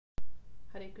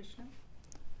Hare Krishna.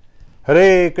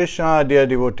 Hare Krishna, dear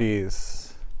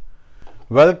devotees.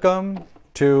 Welcome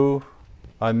to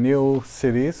a new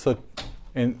series. So,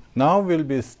 now we'll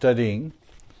be studying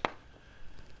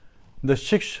the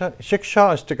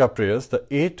Śikṣāṣṭaka prayers, the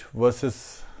 8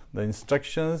 verses, the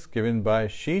instructions given by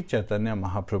Śri Chaitanya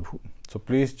Mahaprabhu. So,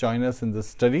 please join us in this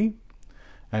study.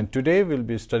 And today we'll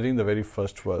be studying the very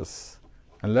first verse.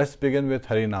 And let's begin with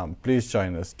Harinam. Please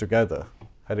join us together.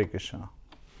 Hare Krishna.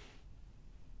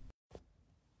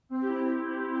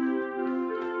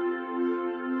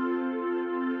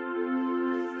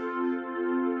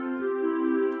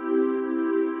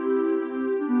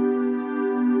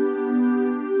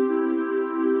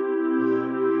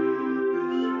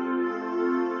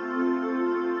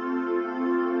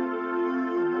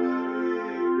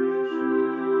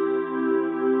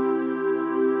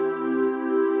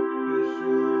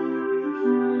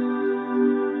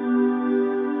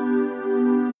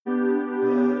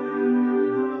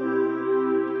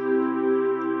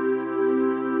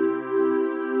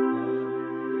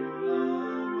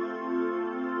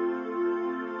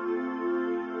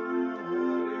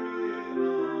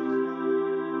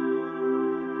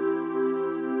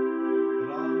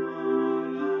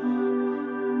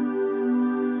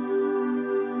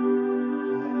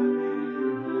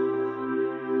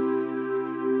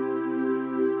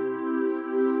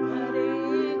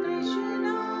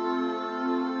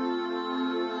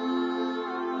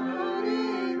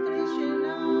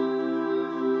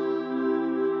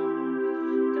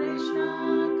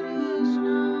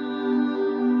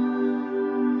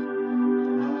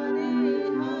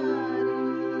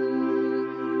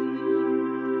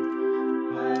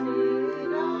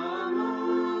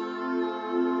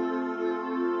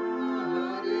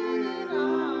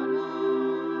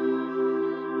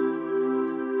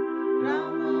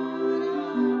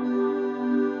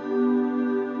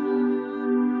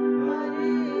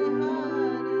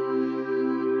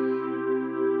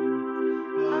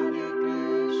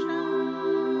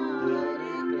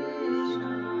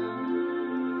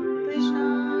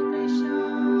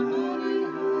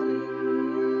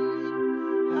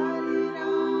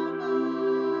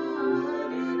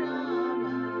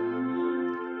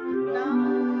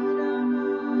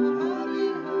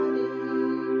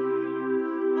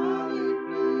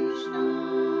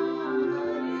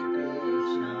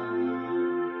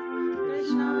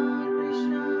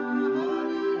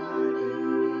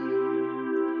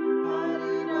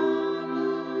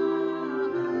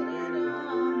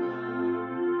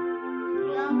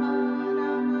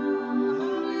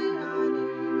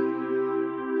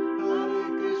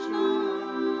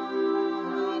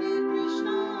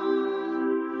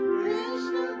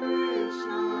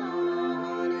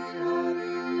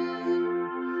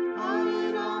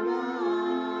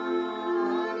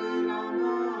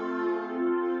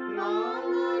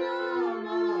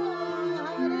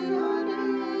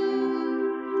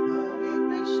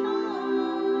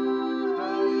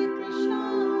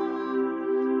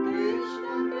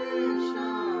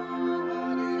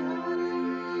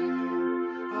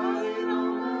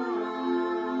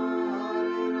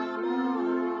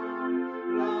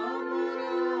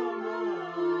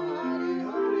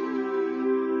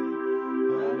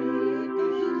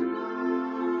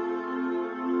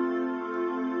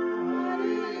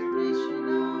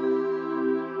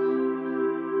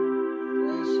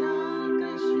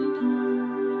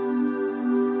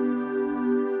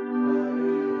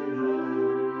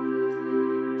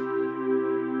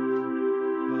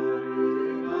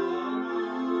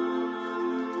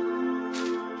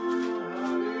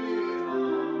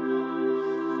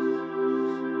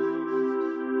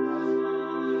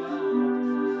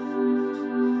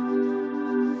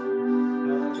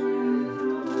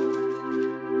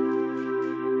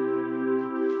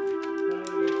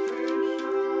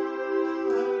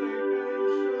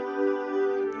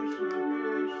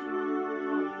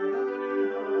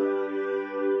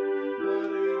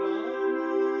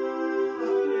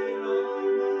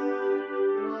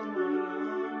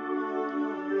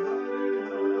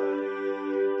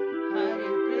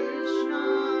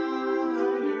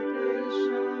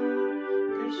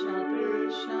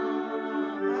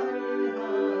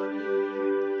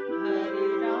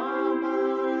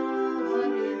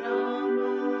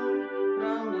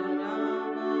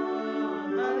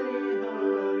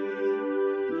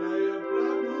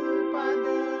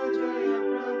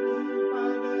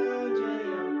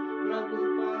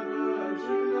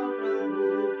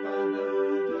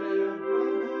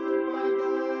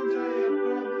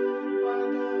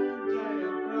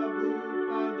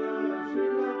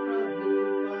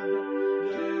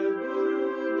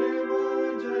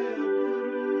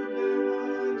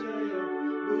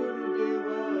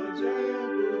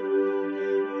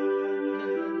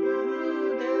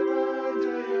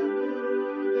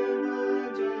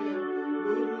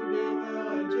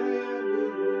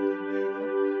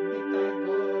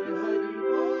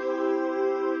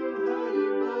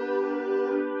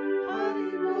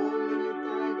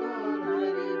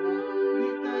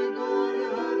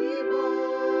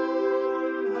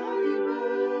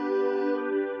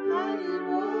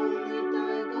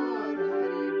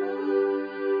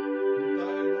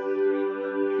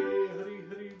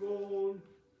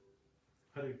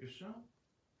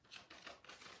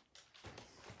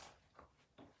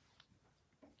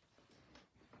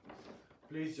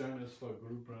 Please join us for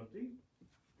Guru Pranati.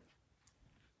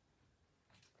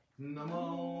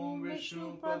 Namo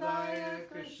Vishnu Padaya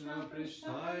Krishna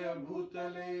Prishnaya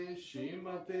Bhutale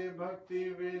Srimate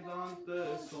Bhakti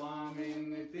Vedanta Swami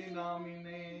Niti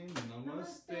Namine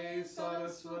Namaste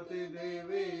Saraswati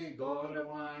Devi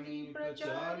Gauravani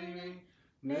Pracharine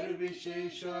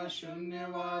Nirvishesha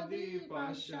Shunyavadi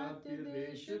Paschatya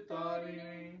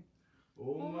Deshatarine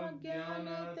Om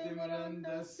Jnana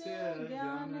Timirandasya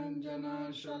Jnananjana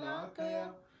Shalakaya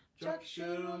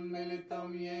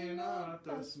Chakshurunmilitam yena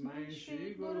tasmai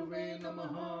Shri Guruve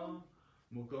namaha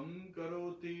Mukam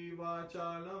karoti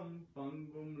vachalam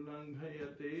pangum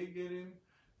langhayate girim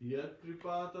Yat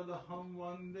kripatadaham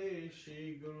vande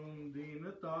Shri Gurum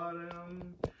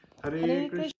dinataranam. Hare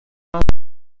Krishna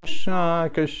Krishna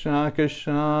Krishna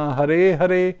Krishna Hare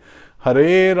Hare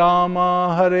Hare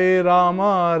Rama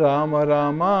Rama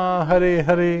Rama Hare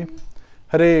Hare.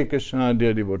 Hare Krishna,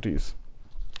 dear devotees.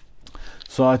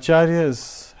 So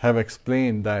Acharyas have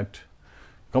explained that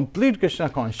complete Krishna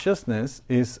consciousness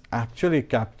is actually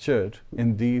captured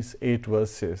in these 8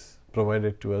 verses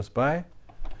provided to us by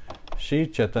Sri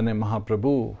Chaitanya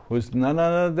Mahaprabhu, who is none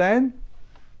other than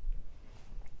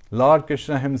Lord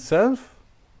Krishna himself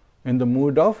in the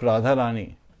mood of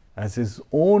Radharani as his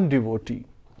own devotee,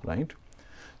 right?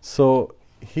 So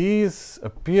he is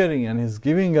appearing and is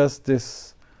giving us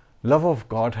this love of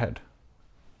Godhead,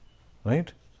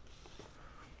 right?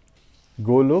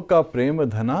 Goloka Prema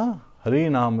Dhana Hari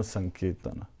Nama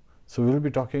Sankirtana. So we will be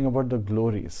talking about the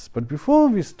glories. But before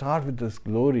we start with these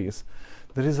glories,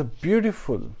 there is a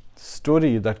beautiful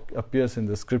story that appears in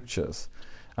the scriptures.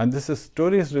 And this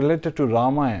story is related to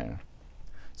Ramayana.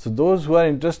 So those who are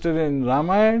interested in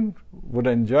Ramayana would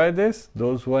enjoy this.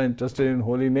 Those who are interested in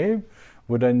holy name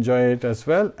would enjoy it as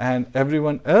well. And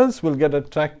everyone else will get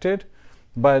attracted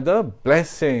by the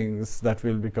blessings that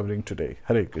we will be covering today.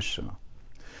 Hare Krishna.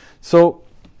 So,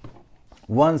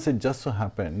 once it just so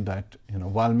happened that,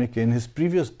 Valmiki in his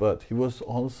previous birth, he was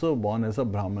also born as a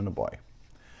Brahmana boy.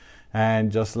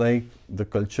 And just like the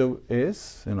culture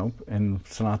is, in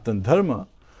Sanatana Dharma,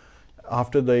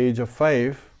 after the age of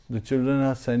 5, the children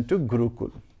are sent to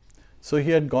Gurukul. So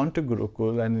he had gone to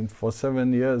Gurukul, and for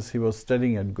 7 years he was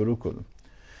studying at Gurukul.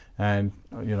 And,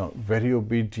 very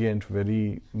obedient,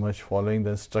 very much following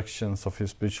the instructions of his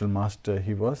spiritual master.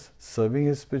 He was serving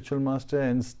his spiritual master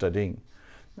and studying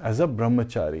as a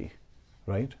brahmachari,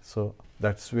 right? So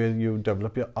that's where you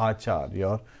develop your achar,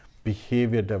 your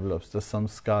behavior develops, the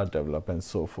samskar develop, and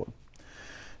so forth.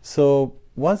 So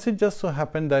once it just so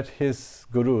happened that his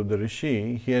guru, the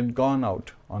rishi, he had gone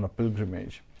out on a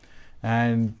pilgrimage.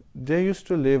 And there used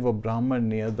to live a Brahman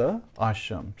near the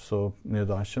ashram. So near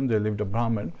the ashram there lived a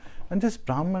Brahman, and this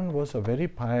Brahman was a very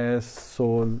pious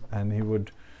soul, and he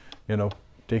would,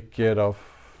 take care of,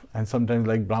 and sometimes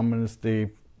like Brahmans, they,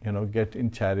 get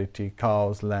in charity,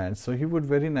 cows, land. So he would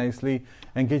very nicely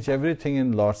engage everything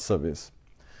in Lord's service.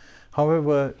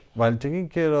 However, while taking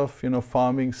care of,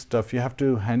 farming stuff, you have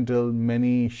to handle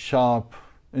many sharp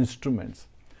instruments.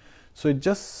 So it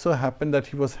just so happened that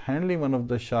he was handling one of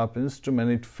the sharp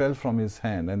instruments, it fell from his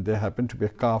hand, and there happened to be a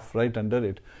calf right under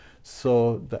it.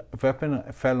 So the weapon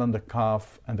fell on the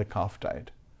calf, and the calf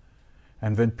died.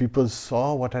 And when people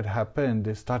saw what had happened,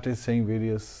 they started saying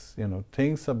various,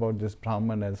 things about this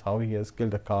Brahman, as how he has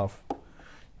killed a calf.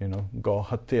 Gau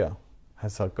Hatya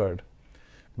has occurred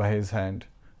by his hand.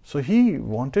 So he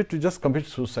wanted to just commit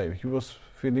suicide. He was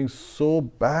feeling so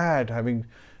bad having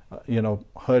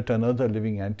hurt another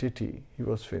living entity, he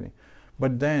was feeling.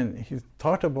 But then he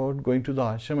thought about going to the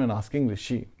ashram and asking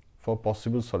Rishi for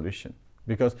possible solution.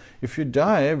 Because if you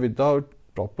die without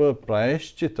proper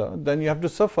prayashchita, then you have to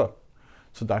suffer.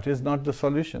 So that is not the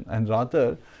solution. And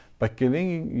rather, by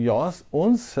killing your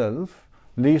own self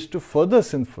leads to further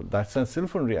sinful, that's a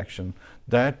sinful reaction.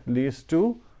 That leads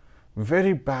to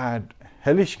very bad,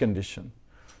 hellish condition.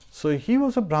 So he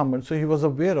was a Brahman, so he was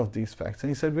aware of these facts. And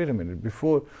he said, wait a minute,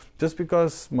 just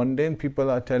because mundane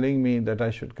people are telling me that I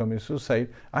should commit suicide,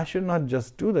 I should not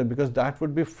just do that, because that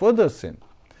would be further sin.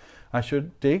 I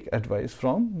should take advice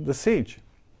from the sage.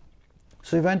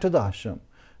 So he went to the ashram,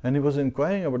 and he was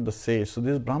inquiring about the sage. So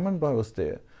this Brahman boy was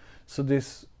there. So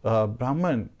this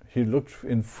Brahman, he looked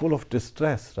in full of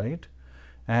distress, right?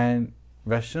 And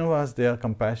Vaishnavas, they are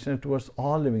compassionate towards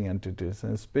all living entities,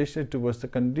 and especially towards the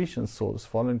conditioned souls,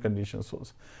 fallen conditioned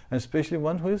souls, and especially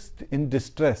one who is in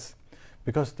distress,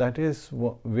 because that is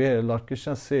where Lord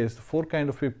Krishna says 4 kinds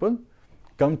of people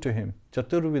come to him.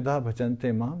 Chaturvidha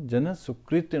bhajante mam jana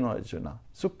sukriti no arjuna.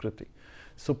 Sukriti.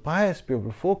 So pious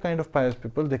people, 4 kinds of pious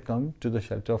people, they come to the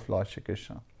shelter of Lord Shri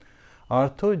Krishna.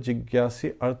 Artho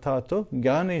jigyasi arthato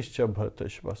jnanescha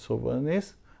bhartashva. So one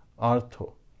is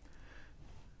artho,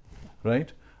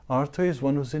 right? Artho is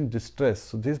one who's in distress.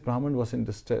 So this Brahman was in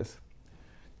distress.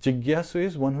 Jigyasu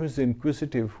is one who is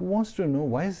inquisitive, who wants to know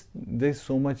why is there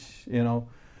so much,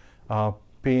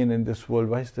 pain in this world,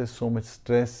 why is there so much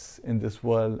stress in this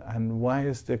world, and why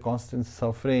is there constant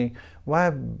suffering, why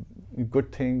are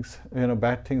good things,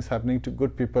 bad things happening to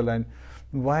good people, and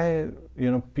why,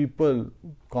 people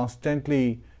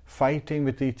constantly fighting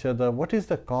with each other, what is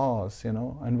the cause,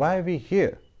 and why are we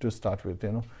here to start with,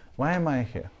 why am I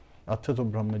here? Athato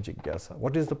Brahma Jigyasa.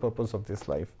 What is the purpose of this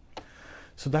life?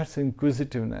 So that's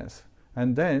inquisitiveness.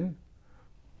 And then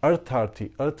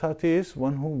Artharthi. Artharthi is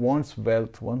one who wants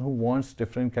wealth, one who wants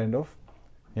different kind of,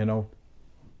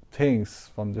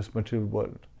 things from this material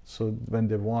world. So when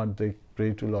they want, they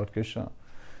pray to Lord Kṛṣṇa,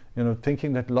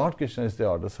 thinking that Lord Kṛṣṇa is the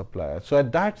order supplier. So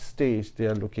at that stage, they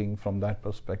are looking from that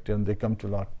perspective, and they come to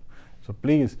Lord. So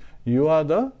please, you are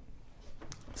the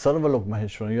Sarvalok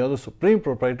Maheshwara, you are the supreme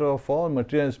proprietor of all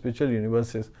material and spiritual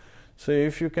universes. So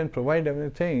if you can provide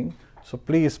everything, so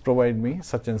please provide me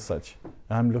such and such.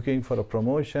 I'm looking for a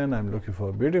promotion, I'm looking for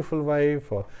a beautiful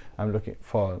wife, or I'm looking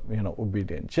for,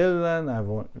 obedient children,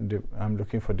 I'm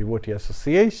looking for devotee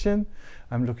association,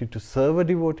 I'm looking to serve a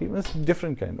devotee. It's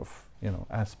different kind of,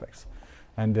 aspects.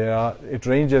 And it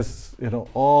ranges,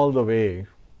 all the way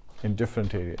in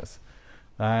different areas.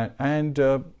 And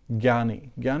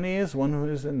Jnani. Jnani is one who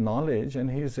is in knowledge,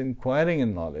 and he is inquiring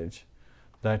in knowledge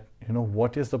that,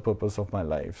 what is the purpose of my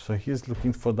life? So he is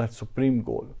looking for that supreme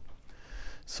goal.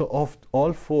 So of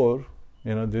all four,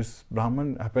 this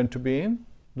Brahman happened to be in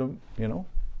the,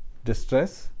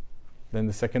 distress. Then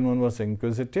the second one was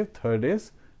inquisitive. Third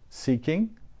is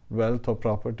seeking wealth or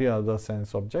property, other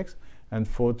sense objects. And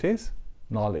fourth is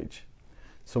knowledge.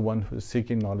 So one who is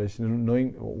seeking knowledge,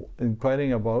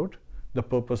 inquiring about the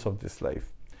purpose of this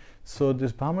life. So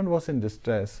this Brahman was in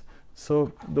distress.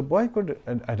 So the boy could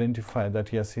identify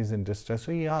that yes, he's in distress.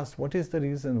 So he asked, what is the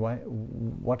reason why,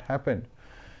 what happened?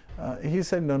 He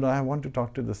said, no, I want to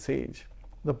talk to the sage.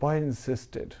 The boy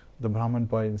insisted, the Brahman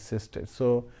boy insisted.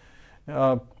 So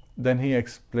then he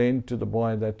explained to the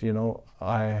boy that,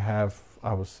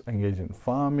 I was engaged in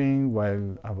farming,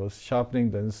 while I was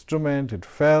sharpening the instrument, it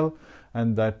fell,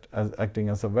 and that acting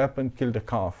as a weapon killed a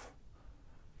calf.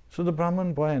 So the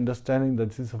Brahman boy, understanding that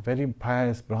this is a very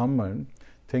pious Brahman,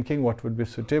 thinking what would be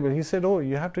suitable, he said, oh,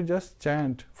 you have to just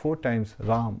chant 4 times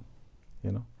Rāma,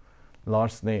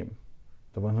 Lord's name,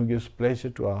 the one who gives pleasure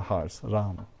to our hearts,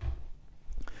 Rāma.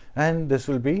 And this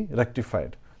will be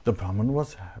rectified. The Brahman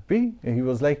was happy. He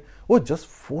was like, oh, just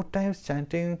 4 times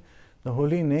chanting the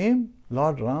holy name,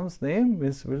 Lord Rāma's name,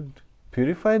 will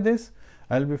purify this.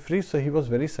 I'll be free. So he was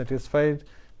very satisfied,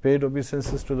 paid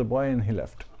obeisances to the boy, and he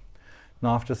left.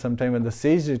 Now after some time, when the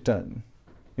sage returned,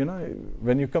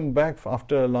 when you come back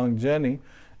after a long journey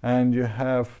and you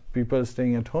have people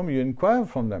staying at home, you inquire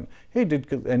from them. Hey,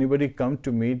 did anybody come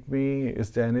to meet me?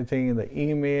 Is there anything in the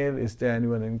email? Is there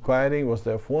anyone inquiring? Was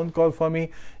there a phone call for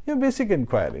me? Basic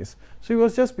inquiries. So he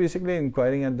was just basically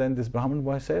inquiring, and then this Brahman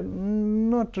boy said,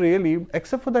 not really,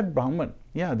 except for that Brahman.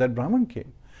 Yeah, that Brahman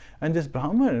came. And this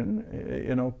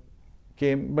Brahman,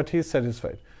 came, but he is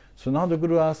satisfied. So now the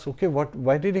Guru asks, okay,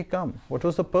 why did he come? What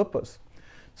was the purpose?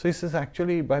 So he says,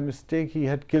 actually, by mistake, he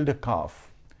had killed a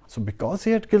calf. So because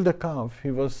he had killed a calf,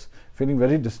 he was feeling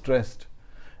very distressed.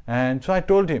 And so I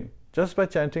told him, just by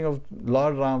chanting of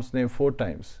Lord Ram's name 4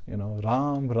 times,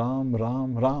 Ram, Ram,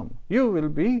 Ram, Ram, you will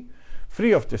be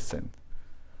free of this sin.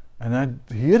 And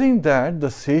hearing that, the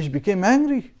sage became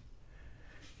angry.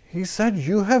 He said,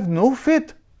 you have no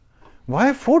faith.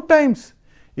 Why 4 times?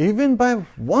 Even by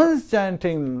once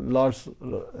chanting Lord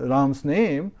Ram's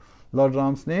name,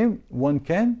 one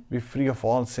can be free of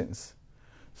all sins.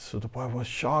 So the boy was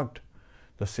shocked.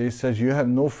 The sage says, you have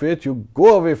no faith, you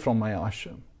go away from my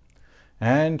ashram.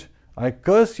 And I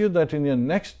curse you that in your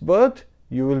next birth,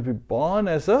 you will be born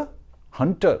as a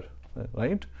hunter,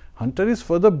 right? Hunter is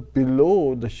further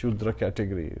below the Shudra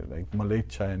category, like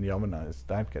Malecha and Yavana is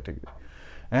that category.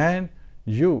 And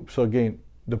so again,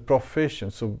 the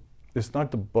profession, so it's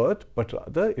not the birth, but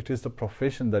rather it is the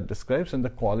profession that describes, and the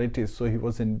qualities. So he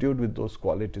was endued with those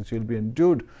qualities. You'll be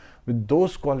endued with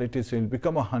those qualities, you'll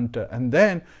become a hunter, and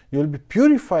then you'll be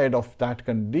purified of that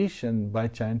condition by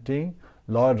chanting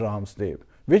Lord Ram's name,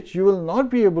 which you will not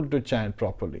be able to chant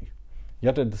properly.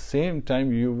 Yet at the same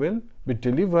time, you will be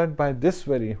delivered by this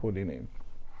very holy name.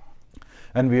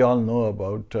 And we all know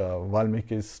about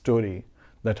Valmiki's story,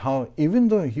 that how even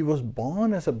though he was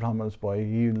born as a Brahman's boy,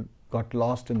 he got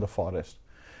lost in the forest,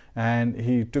 and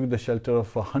he took the shelter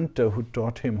of a hunter who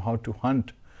taught him how to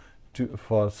hunt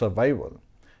for survival.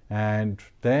 And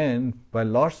then by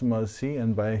Lord's mercy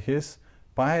and by his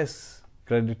pious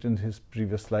credit in his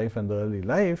previous life and the early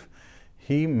life,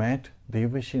 he met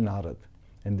Devashi Narad.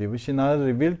 And Devashi Narad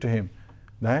revealed to him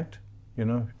that,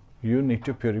 you need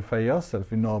to purify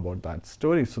yourself. We know about that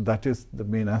story. So that is the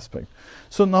main aspect.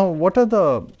 So now what are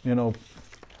the,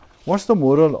 what's the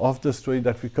moral of the story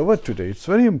that we covered today? It's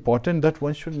very important that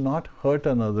one should not hurt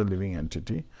another living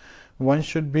entity. One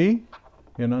should be,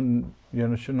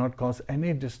 should not cause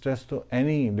any distress to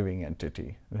any living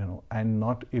entity, and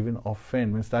not even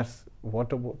offend. Means that's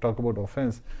what talk about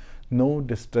offense. No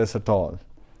distress at all.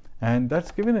 And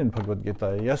that's given in Bhagavad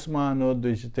Gita. Yasmano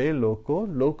dvijite loko,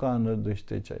 lokano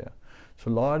dvijite chaya.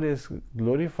 So Lord is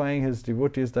glorifying his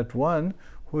devotees, that one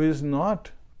who is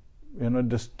not,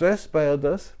 distressed by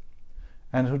others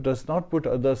and who does not put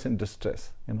others in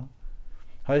distress.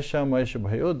 Harsha maisha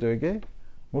bhayo dvege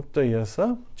mukta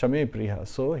yasa chame priya.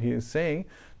 So he is saying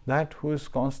that who is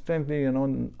constantly,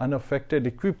 unaffected,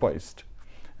 equipoised,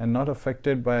 and not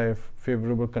affected by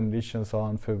favorable conditions or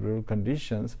unfavorable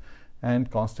conditions,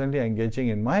 and constantly engaging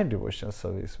in my devotional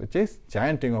service, which is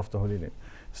chanting of the holy name,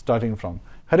 starting from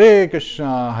Hare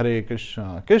Kṛṣṇa, Hare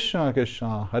Kṛṣṇa, Kṛṣṇa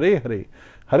Kṛṣṇa, Hare Hare,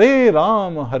 Hare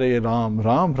Rāma,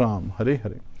 Ram Ram, Hare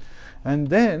Hare. And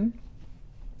then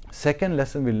second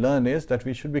lesson we learn is that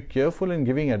we should be careful in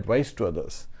giving advice to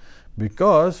others,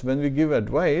 because when we give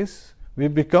advice, we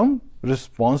become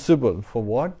responsible for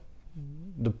what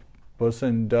the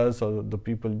person does or the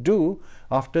people do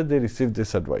after they receive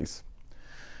this advice.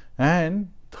 And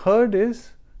third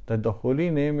is that the holy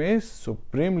name is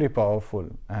supremely powerful,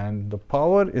 and the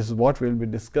power is what we'll be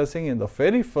discussing in the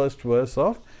very first verse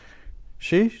of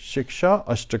Śri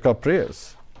Śikṣāṣṭaka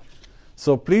prayers.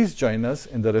 So please join us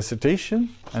in the recitation,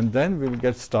 and then we'll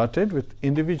get started with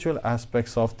individual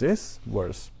aspects of this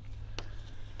verse.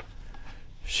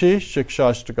 Śri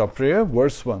Śikṣāṣṭaka prayer,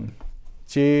 verse 1.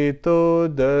 Cheto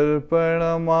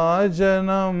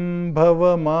darpanamajanam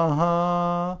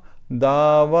bhavamaha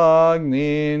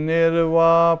Davagni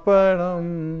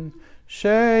nirvapanam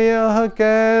Shayah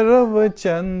kairav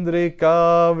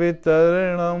chandrika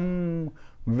vitaranam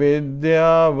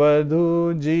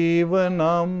Vidyavadhu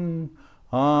jivanam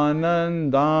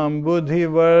Anandam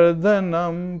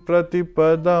buddhivardhanam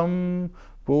Pratipadam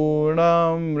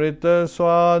Purnamrita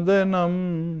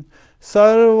swadanam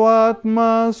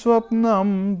Sarvatma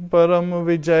swapnam param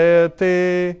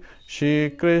vijayate Shri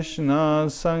Kṛṣṇa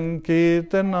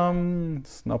sankirtanam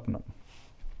snapnam.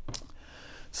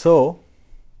 So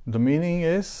the meaning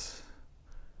is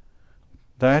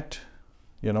that,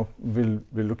 we'll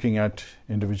be looking at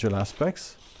individual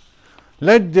aspects.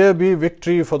 Let there be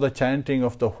victory for the chanting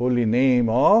of the holy name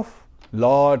of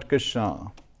Lord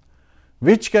Kṛṣṇa,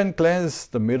 which can cleanse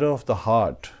the mirror of the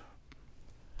heart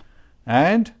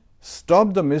and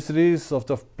stop the miseries of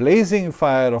the blazing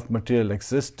fire of material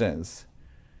existence.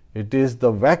 It is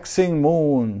the waxing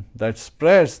moon that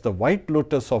spreads the white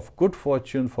lotus of good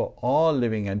fortune for all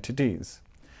living entities.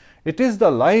 It is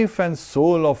the life and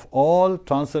soul of all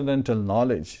transcendental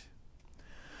knowledge.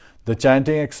 The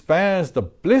chanting expands the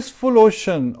blissful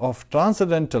ocean of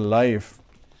transcendental life.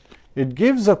 It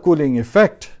gives a cooling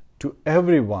effect to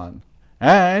everyone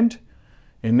and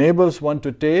enables one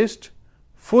to taste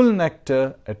full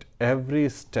nectar at every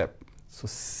step. So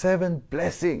 7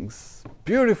 blessings,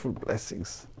 beautiful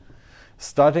blessings,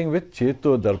 starting with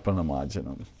Cheto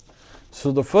Darpanamajanam.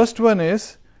 So the first one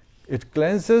is, it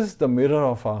cleanses the mirror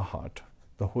of our heart,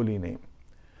 the holy name.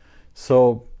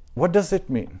 So what does it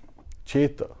mean?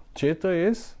 Cheta. Cheta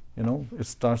is, it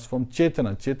starts from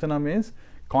Chetana. Chetana means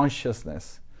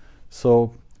consciousness.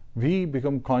 So we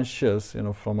become conscious,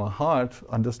 from our heart,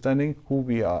 understanding who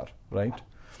we are, right?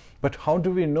 But how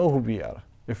do we know who we are?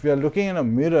 If we are looking in a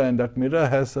mirror and that mirror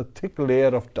has a thick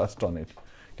layer of dust on it,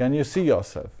 can you see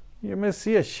yourself? You may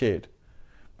see a shade,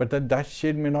 but that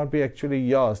shade may not be actually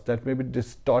yours. That may be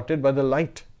distorted by the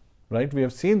light, right? We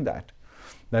have seen that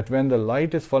when the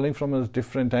light is falling from a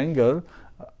different angle,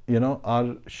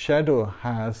 our shadow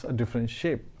has a different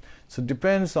shape. So it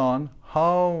depends on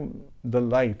how the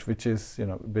light, which is,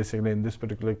 basically in this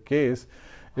particular case,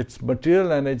 its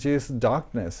material energy is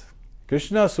darkness.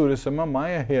 Kṛṣṇa Suryasama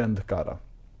Maya He Andhakara.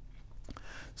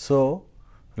 So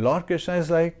Lord Kṛṣṇa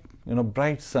is like,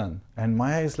 bright sun, and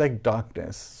Maya is like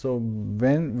darkness. So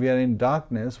when we are in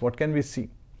darkness, what can we see?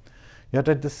 Yet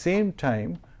at the same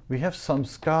time, we have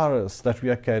samskaras that we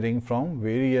are carrying from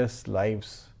various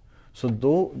lives. So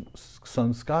though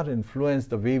samskara influence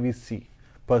the way we see,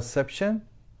 perception,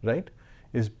 right,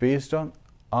 is based on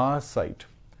our sight.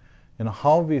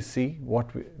 How we see,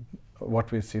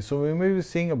 what we see. So we may be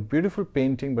seeing a beautiful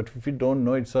painting, but if we don't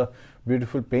know it's a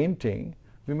beautiful painting,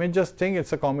 we may just think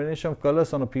it's a combination of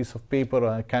colors on a piece of paper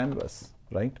or a canvas,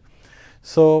 right?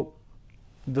 So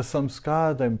the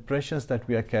samskar, the impressions that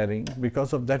we are carrying,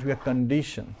 because of that we are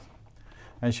conditioned.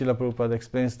 And Srila Prabhupada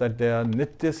explains that there are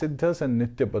Nitya Siddhas and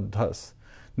Nitya Buddhas.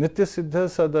 Nitya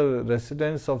Siddhas are the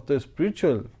residents of the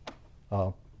spiritual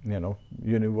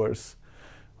universe,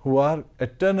 who are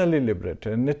eternally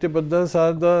liberated. And Nitya Buddhas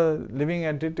are the living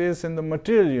entities in the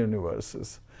material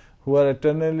universes, who are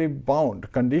eternally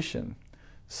bound, conditioned.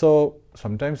 So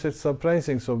sometimes it's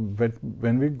surprising. So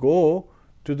when we go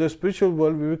to the spiritual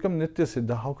world, we become Nitya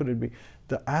Siddha. How could it be?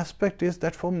 The aspect is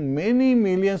that for many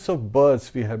millions of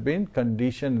births, we have been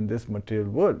conditioned in this material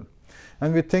world.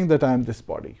 And we think that I am this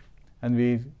body. And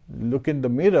we look in the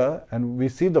mirror and we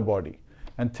see the body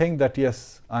and think that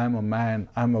yes, I am a man,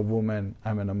 I am a woman, I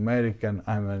am an American,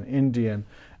 I am an Indian,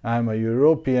 I am a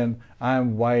European, I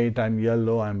am white, I am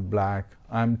yellow, I am black,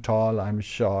 I am tall, I am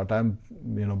short, I am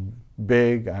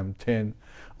big, I am thin.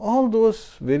 All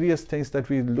those various things that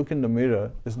we look in the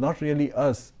mirror is not really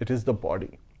us, it is the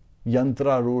body.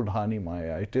 Yantra Rudhani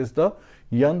Maya. It is the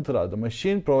yantra, the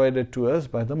machine provided to us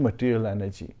by the material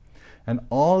energy. And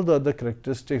all the other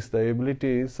characteristics, the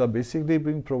abilities are basically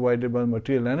being provided by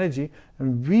material energy,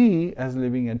 and we as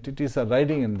living entities are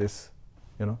riding in this,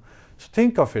 So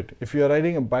think of it. If you are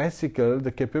riding a bicycle,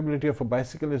 the capability of a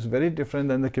bicycle is very different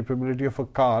than the capability of a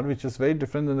car, which is very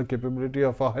different than the capability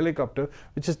of a helicopter,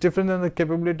 which is different than the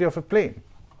capability of a plane.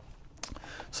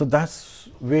 So that's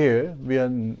where we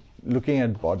are looking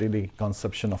at bodily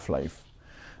conception of life.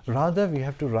 Rather, we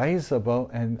have to rise above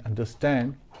and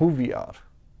understand who we are,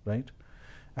 right?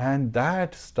 And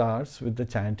that starts with the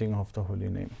chanting of the holy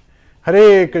name.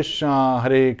 Hare Kṛṣṇa,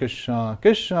 Hare Kṛṣṇa,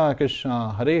 Kṛṣṇa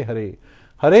Kṛṣṇa, Hare Hare,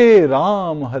 Hare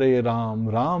Rāma, Hare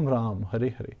Rāma, Rāma Rāma, Hare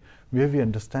Hare. Where we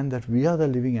understand that we are the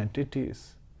living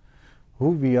entities. Who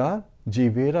we are?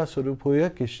 Jivera Swarupoya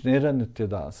Krishnera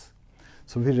Nityadas.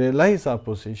 So we realize our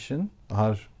position,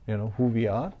 our who we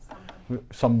are.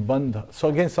 Sambandha. So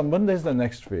again, Sambandha is the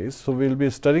next phase. So we'll be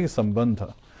studying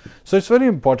Sambandha. So it's very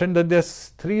important that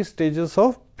there's 3 stages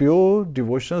of pure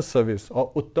devotional service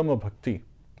or Uttama Bhakti,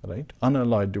 right?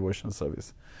 Unalloyed devotional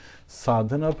service.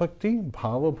 Sadhana Bhakti,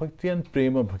 Bhava Bhakti and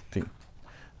Prema Bhakti,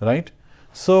 right?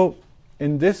 So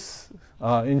in this,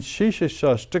 in Śri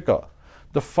Śikṣāṣṭaka,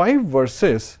 the 5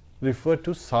 verses refer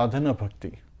to Sadhana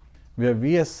Bhakti, where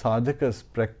we as sadhakas,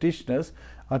 practitioners,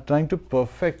 are trying to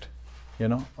perfect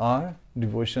our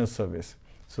devotional service.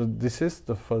 So this is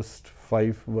the first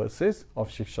 5 verses of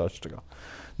Śikṣāṣṭaka.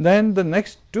 Then the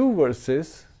next 2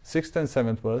 verses, 6th and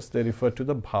 7th verse, they refer to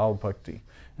the Bhava Bhakti.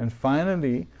 And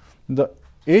finally, the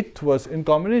 8th verse, in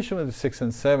combination with the 6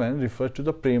 and 7, refer to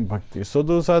the Prem Bhakti. So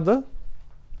those are the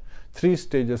 3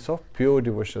 stages of pure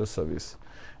devotional service.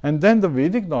 And then the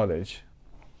Vedic knowledge,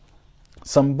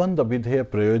 Sambandha Vidheya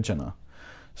Prayojana.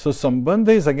 So Sambandha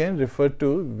is again referred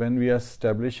to when we are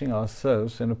establishing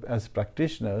ourselves as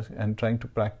practitioners and trying to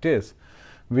practice.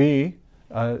 We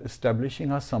are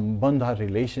establishing our Sambandha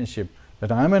relationship,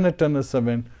 that I am an eternal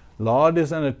servant, Lord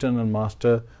is an eternal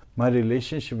master, my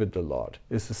relationship with the Lord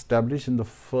is established in the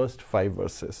first 5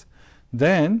 verses.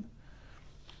 Then,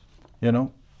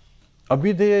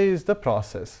 Abhideya is the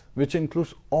process, which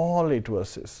includes all 8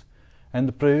 verses. And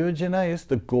the Prayojana is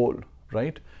the goal,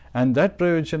 right? And that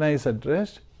Prayojana is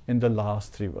addressed in the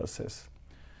last 3 verses.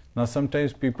 Now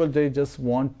sometimes people, they just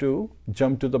want to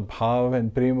jump to the Bhava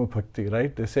and Prema Bhakti,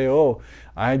 right? They say, oh,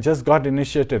 I just got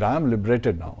initiated, I am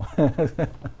liberated now.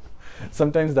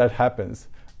 Sometimes that happens.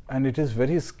 And it is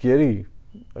very scary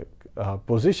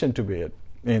position to be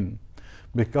in,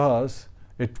 because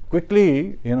it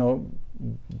quickly,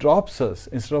 drops us.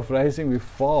 Instead of rising, we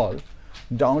fall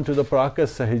down to the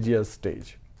Prakas Sahajya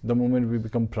stage, the moment we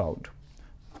become proud.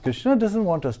 Kṛṣṇa doesn't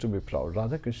want us to be proud.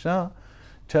 Rather, Kṛṣṇa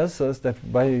tells us that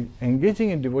by engaging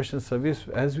in devotional service,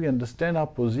 as we understand our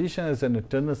position as an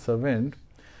eternal servant,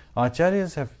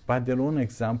 Acharyas have, by their own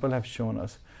example, have shown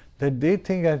us that they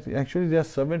think that actually they are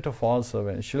servant of all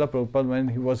servants. Srila Prabhupada, when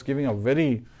he was giving a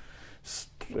very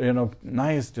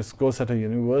nice discourse at a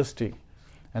university,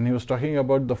 and he was talking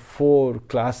about the 4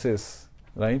 classes,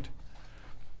 right?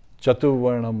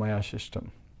 Chaturvarna Maya Shishtam.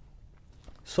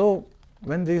 So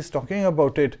when he is talking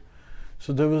about it,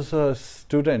 so there was a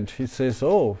student, he says,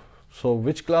 oh, so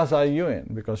which class are you in?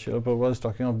 Because Srila Prabhupada is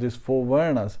talking of these 4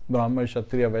 varnas, Brahma,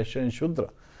 Kshatriya, Vaishya and Shudra.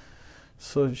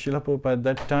 So Srila Prabhupada at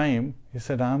that time, he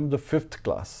said, I am the 5th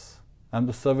class. I am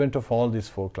the servant of all these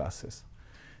 4 classes.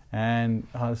 And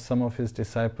some of his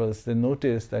disciples, they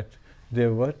noticed that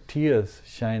there were tears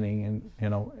shining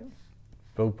in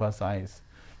Prabhupada's eyes.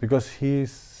 because he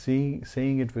is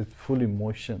saying it with full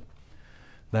emotion,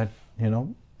 that,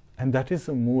 and that is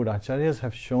the mood. Acharyas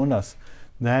have shown us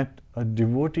that a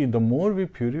devotee, the more we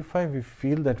purify, we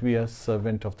feel that we are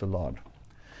servant of the Lord.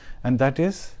 And that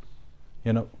is,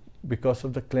 because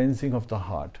of the cleansing of the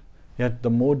heart. Yet the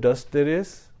more dust there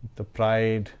is, the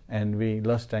pride, envy,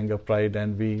 lust, anger, pride,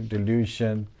 envy,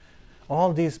 delusion,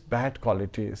 all these bad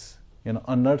qualities,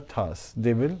 anarthas,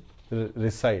 they will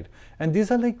reside. And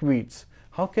these are like weeds.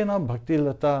 How can our bhakti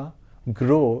lata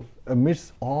grow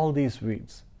amidst all these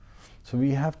weeds? So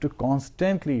we have to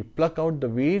constantly pluck out the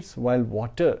weeds while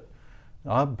water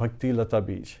our bhakti lata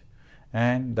bij.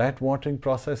 And that watering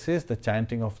process is the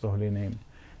chanting of the holy name.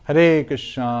 Hare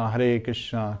Kṛṣṇa,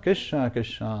 Krishna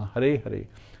Krishna, Hare Hare,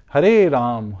 Hare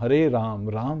Ram,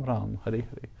 Ram Ram, Hare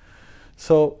Hare.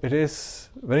 So it is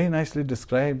very nicely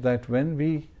described that when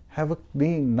we have a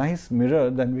clean, nice mirror,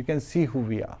 then we can see who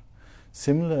we are.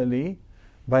 Similarly,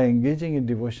 by engaging in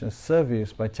devotional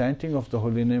service, by chanting of the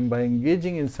holy name, by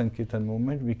engaging in Sankirtan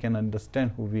movement, we can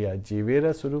understand who we are.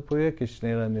 Jivera Surupaya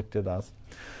Krishnera Nityadas.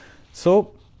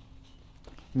 So,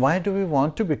 why do we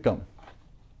want to become,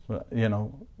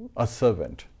 a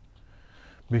servant?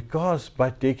 Because by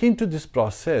taking to this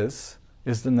process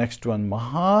is the next one.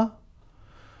 Bhava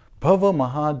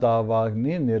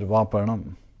Mahadavagni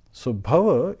Nirvapanam. So,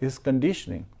 bhava is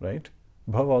conditioning, right?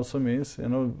 Bhava also means,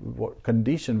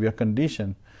 condition, we are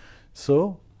conditioned.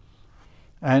 So,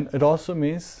 and it also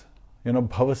means,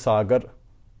 bhava sagar,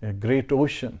 a great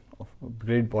ocean, a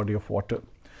great body of water.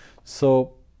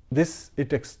 So,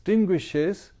 it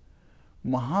extinguishes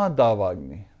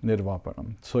Mahadavagni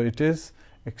Nirvapanam. So, it is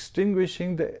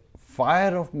extinguishing the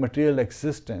fire of material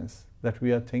existence that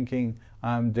we are thinking,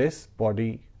 I am this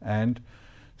body. And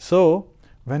so,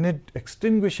 when it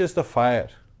extinguishes the fire,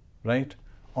 right,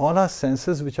 all our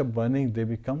senses which are burning, they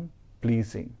become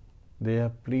pleasing. They are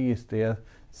pleased, they are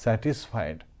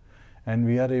satisfied. And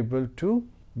we are able to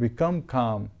become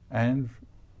calm and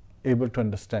able to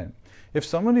understand. If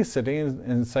someone is sitting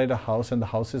inside a house and the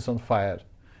house is on fire,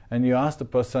 and you ask the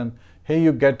person, hey,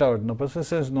 you get out. And the person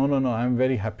says, no, I am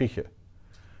very happy here.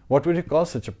 What would you call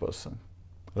such a person,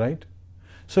 right?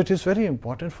 So it is very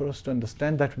important for us to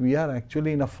understand that we are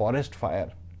actually in a forest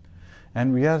fire.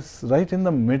 And we are right in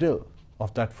the middle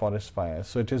of that forest fire.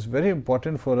 So it is very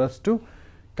important for us to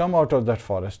come out of that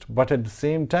forest. But at the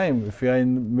same time, if we are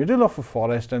in the middle of a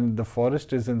forest and the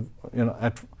forest is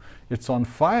it's on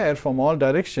fire from all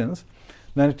directions,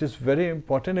 then it is very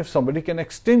important if somebody can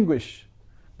extinguish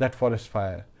that forest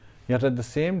fire. Yet at the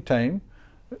same time,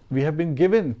 we have been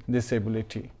given this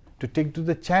ability to take to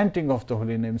the chanting of the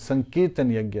holy name, Sankirtan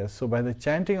Yajna. So by the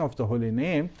chanting of the holy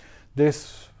name,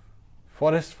 this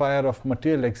forest fire of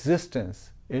material existence,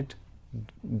 it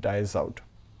dies out.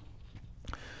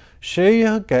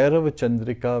 Shreya Kairava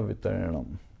Chandrika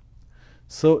Vitaranam.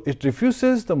 So it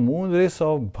refuses the moon rays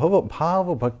of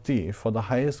Bhava Bhakti for the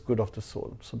highest good of the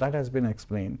soul. So that has been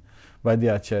explained by the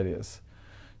Acharyas.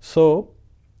 So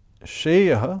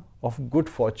Shreya of good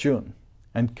fortune,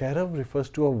 and Kairav refers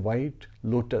to a white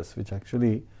lotus, which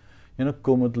actually,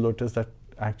 Kumud lotus that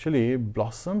actually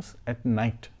blossoms at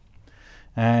night.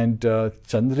 And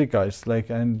Chandrika is like,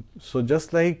 and so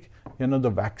just like, the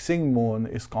waxing moon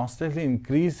is constantly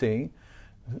increasing,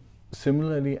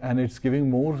 similarly, and it's giving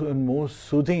more and more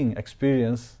soothing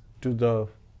experience to the,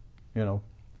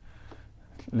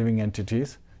 living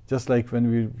entities. Just like when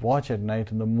we watch at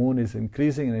night and the moon is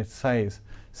increasing in its size,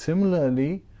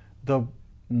 similarly, the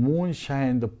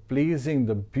moonshine, the pleasing,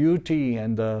 the beauty,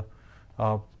 and the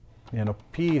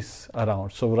peace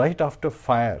around. So right after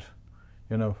fire,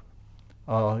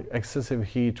 excessive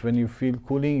heat, when you feel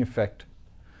cooling effect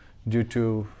due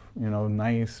to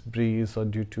nice breeze or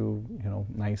due to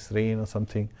nice rain or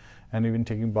something, and even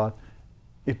taking bath,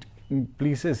 it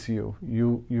pleases you.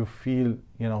 You feel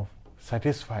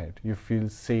satisfied. You feel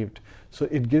saved. So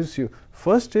it gives you,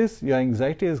 first is your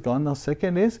anxiety is gone. Now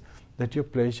second is that your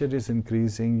pleasure is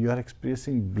increasing. You are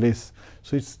experiencing bliss.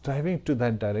 So it's driving to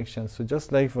that direction. So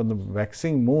just like for the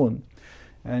waxing moon,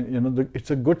 and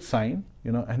it's a good sign,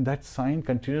 and that sign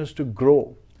continues to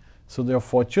grow. So their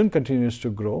fortune continues to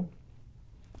grow.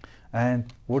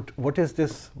 And what is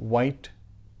this white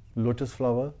lotus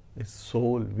flower? It's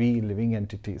soul, we living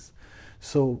entities.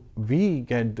 So we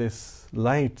get this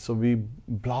light, so we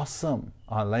blossom,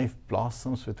 our life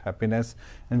blossoms with happiness,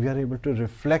 and we are able to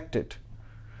reflect it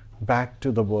back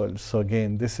to the world. So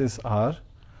again, this is our,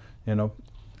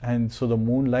 and so the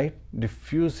moonlight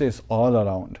diffuses all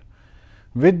around.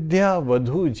 Vidya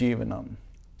Vadhu Jivanam.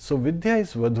 So Vidya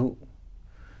is Vadhu.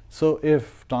 So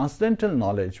if transcendental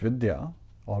knowledge, Vidya,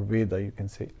 or Veda you can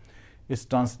say,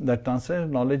 that transcendental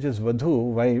knowledge is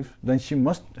Vadhu, wife, then she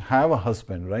must have a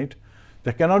husband, right?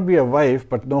 There cannot be a wife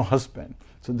but no husband.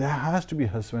 So there has to be a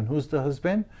husband. Who's the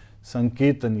husband?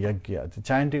 Sankirtan Yajna. The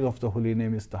chanting of the holy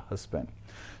name is the husband.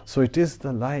 So it is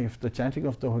the life, the chanting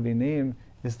of the holy name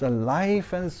is the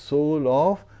life and soul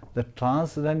of the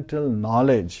transcendental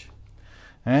knowledge.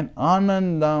 And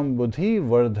Anandam Buddhi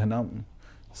Vardhanam.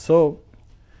 So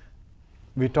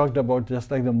we talked about, just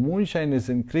like the moonshine is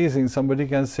increasing, somebody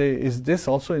can say, is this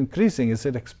also increasing? Is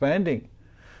it expanding?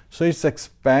 So it's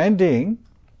expanding.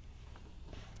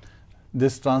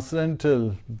 This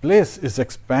transcendental bliss is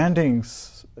expanding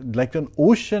like an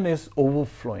ocean is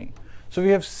overflowing. So we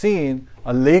have seen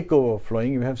a lake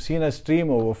overflowing, we have seen a stream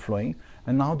overflowing,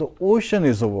 and now the ocean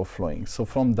is overflowing. So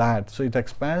from that, so it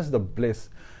expands the bliss.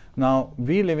 Now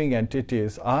we living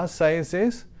entities, our size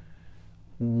is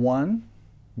 1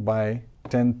 by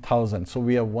 10,000. So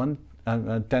we are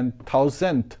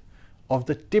 1/10,000th of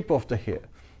the tip of the hair.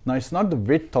 Now it's not the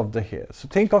width of the hair. So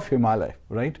think of Himalaya,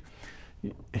 right?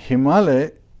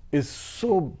 Himalaya is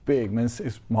so big, means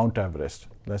it's Mount Everest.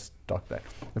 Let's talk that.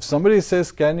 If somebody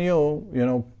says, can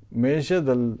you measure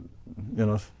the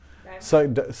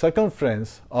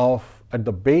circumference of at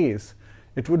the base,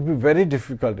 it would be very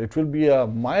difficult. It will be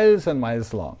miles and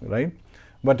miles long, right?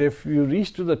 But if you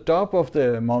reach to the top of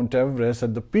the Mount Everest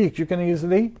at the peak, you can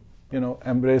easily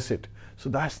embrace it. So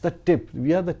that's the tip.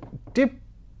 We are the tip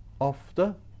of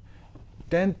the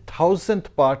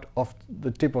 10,000th part of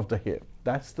the tip of the hair.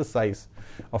 That's the size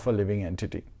of a living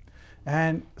entity.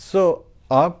 And so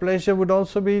our pleasure would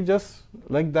also be just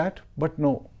like that, but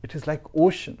no, it is like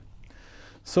ocean.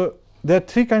 So there are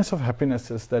 3 kinds of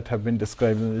happinesses that have been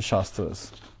described in the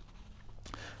Shastras.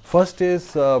 First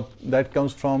is that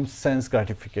comes from sense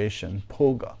gratification,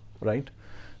 bhoga, right?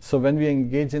 So when we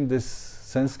engage in this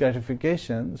sense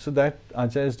gratification, so that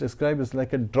Acharya is described as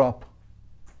like a drop,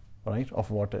 right, of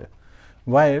water.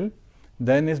 While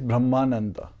then is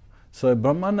Brahmananda. So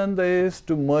Brahmananda is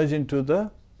to merge into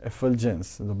the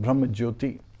effulgence, the Brahma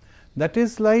Jyoti. That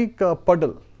is like a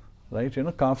puddle, right?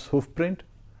 Calf's hoof print.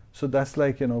 So that's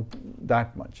like,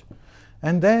 that much.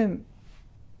 And then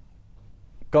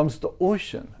comes the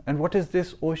ocean. And what is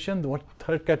this ocean? What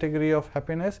third category of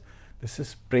happiness? This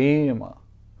is prema.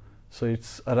 So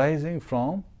it's arising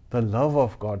from the love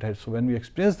of Godhead. So when we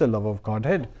experience the love of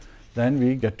Godhead, then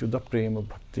we get to the prema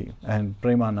bhakti and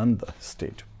premananda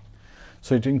state.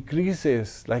 So it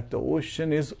increases like the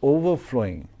ocean is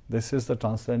overflowing. This is the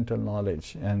transcendental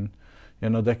knowledge, and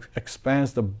that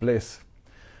expands the bliss.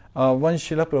 Once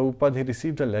Srila Prabhupada, he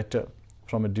received a letter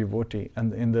from a devotee,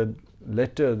 and in the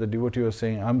letter the devotee was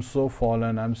saying, I'm so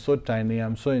fallen, I'm so tiny,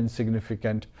 I'm so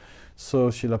insignificant. So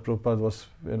Srila Prabhupada was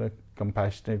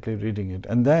compassionately reading it,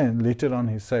 and then later on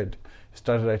he started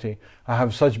writing, I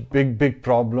have such big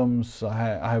problems,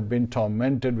 I have been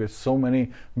tormented with so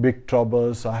many big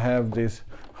troubles, I have these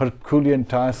Herculean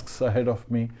tasks ahead of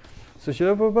me. So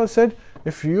Srila Prabhupada said,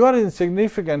 if you are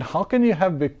insignificant, how can you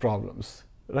have big problems,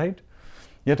 right?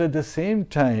 Yet at the same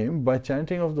time, by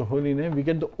chanting of the holy name, we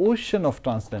get the ocean of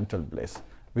transcendental bliss,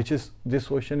 which is,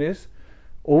 this ocean is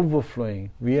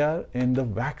overflowing. We are in the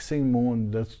waxing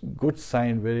moon, the good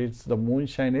sign where the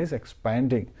moonshine is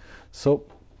expanding. So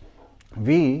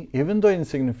we, even though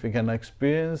insignificant, are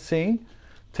experiencing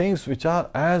things which are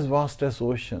as vast as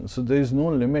ocean. So there is no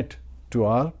limit to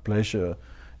our pleasure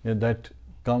that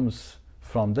comes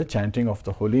from the chanting of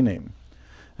the holy name.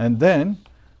 And then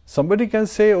somebody can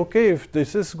say, okay, if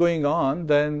this is going on,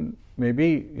 then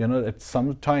maybe at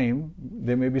some time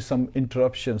there may be some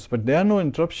interruptions, but there are no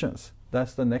interruptions.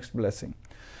 That's the next blessing.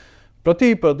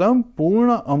 Pratipadam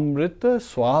Purna Amrita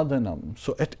Swadanam.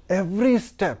 So at every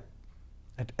step,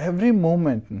 at every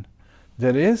moment,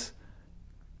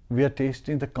 we are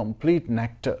tasting the complete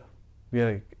nectar. We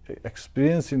are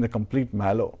experiencing the complete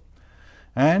mallow.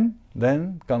 And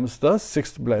then comes the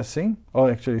 6th blessing,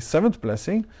 or actually 7th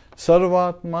blessing,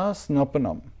 Sarvatma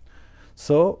Snapanam.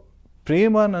 So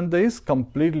Premananda is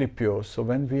completely pure. So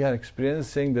when we are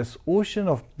experiencing this ocean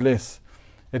of bliss,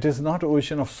 it is not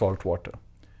ocean of salt water.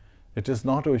 It is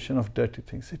not ocean of dirty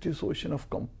things. It is ocean of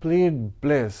complete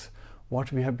bliss.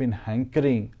 What we have been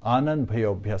hankering, Anand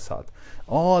Bhayobhyasat.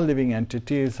 All living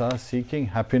entities are seeking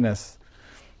happiness,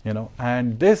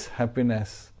 and this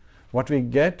happiness, what we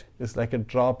get is like a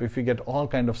drop if we get all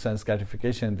kind of sense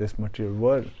gratification in this material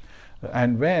world.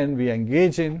 And when we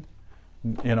engage in,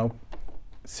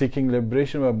 seeking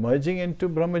liberation by merging into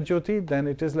Brahma Jyoti, then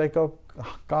it is like a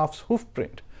calf's hoof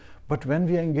print. But when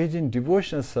we engage in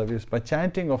devotional service by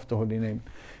chanting of the holy name,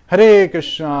 Hare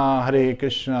Kṛṣṇa,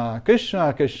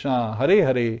 Kṛṣṇa Kṛṣṇa, Hare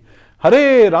Hare,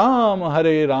 Hare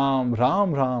Rāma,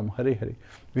 Ram Ram, Hare Hare.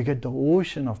 we get the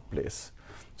ocean of bliss.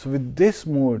 So with this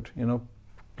mood,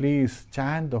 please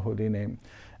chant the holy name.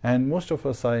 And most of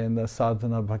us are in the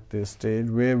sadhana bhakti stage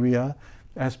where we are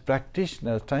as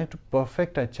practitioners trying to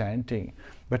perfect our chanting,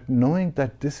 but knowing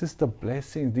that this is the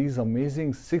blessings, these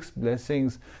amazing 6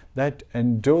 blessings that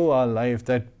endow our life,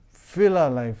 that fill our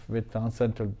life with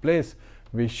transcendental bliss,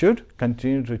 we should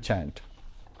continue to chant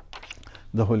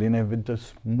the holy name with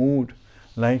this mood.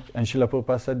 And Srila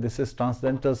Prabhupada said, this is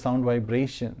transcendental sound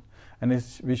vibration. And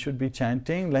we should be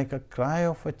chanting like a cry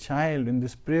of a child in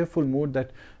this prayerful mood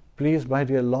that, please, my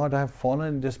dear Lord, I have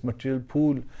fallen in this material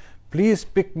pool. Please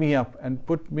pick me up and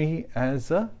put me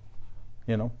as a,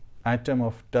 atom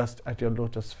of dust at your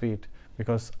lotus feet,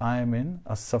 because I am in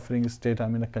a suffering state, I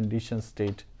am in a conditioned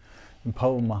state.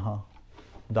 Bhav Maha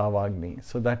Davagni.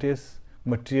 So that is,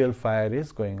 material fire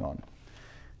is going on.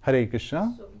 Hare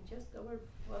Krishna. So we just covered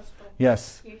first of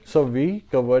Yes. So we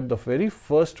covered the very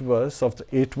first verse of the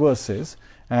 8 verses,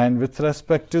 and with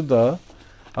respect to the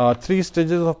 3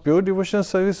 stages of pure devotional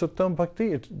service, Uttam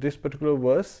Bhakti, this particular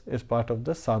verse is part of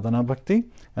the sadhana bhakti,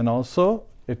 and also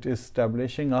it is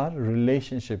establishing our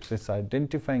relationships, it's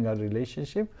identifying our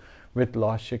relationship with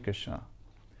Lord Shri Krishna.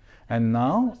 And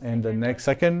now in the next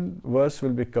second verse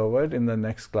will be covered in the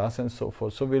next class and so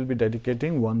forth. So we'll be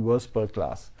dedicating 1 verse per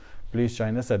class. Please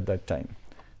join us at that time.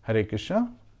 Hare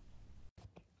Krishna.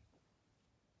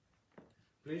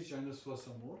 Please join us for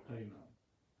some more Harinam.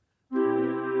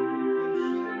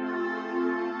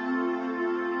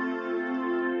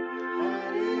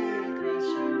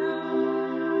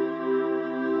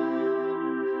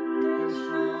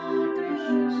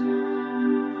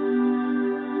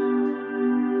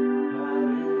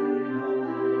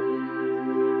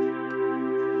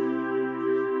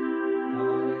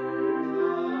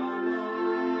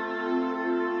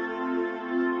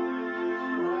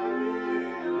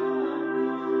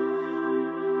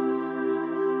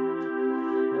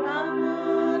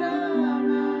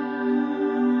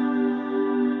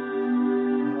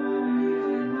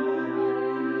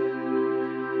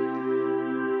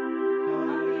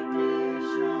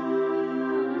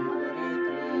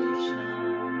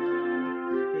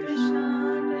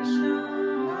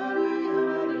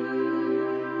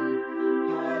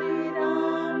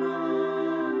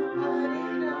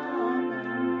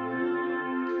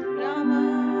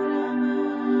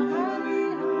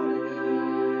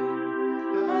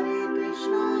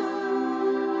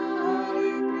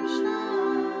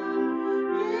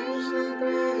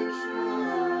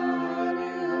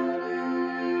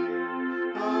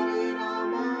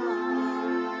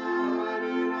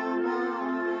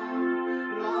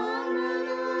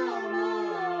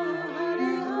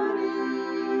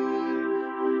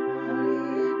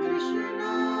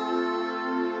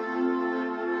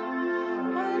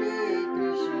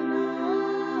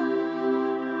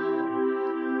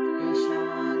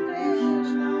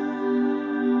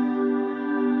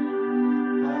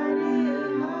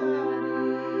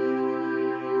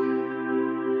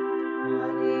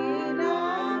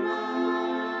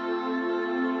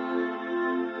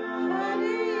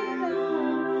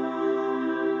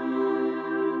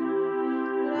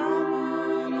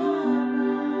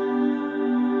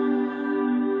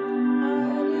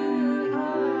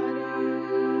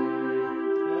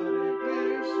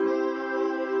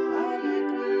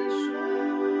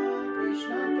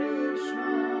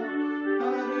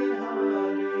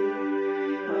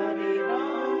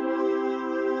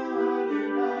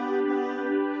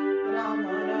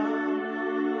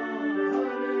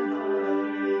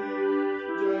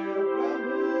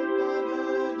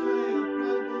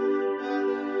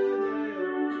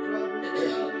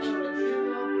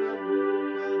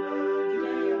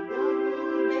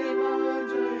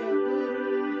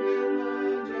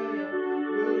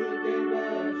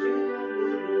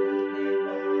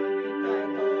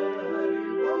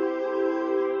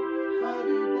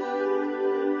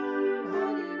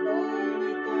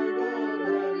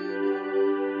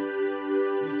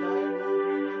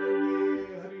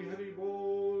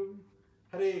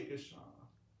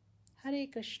 Hare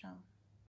Krishna.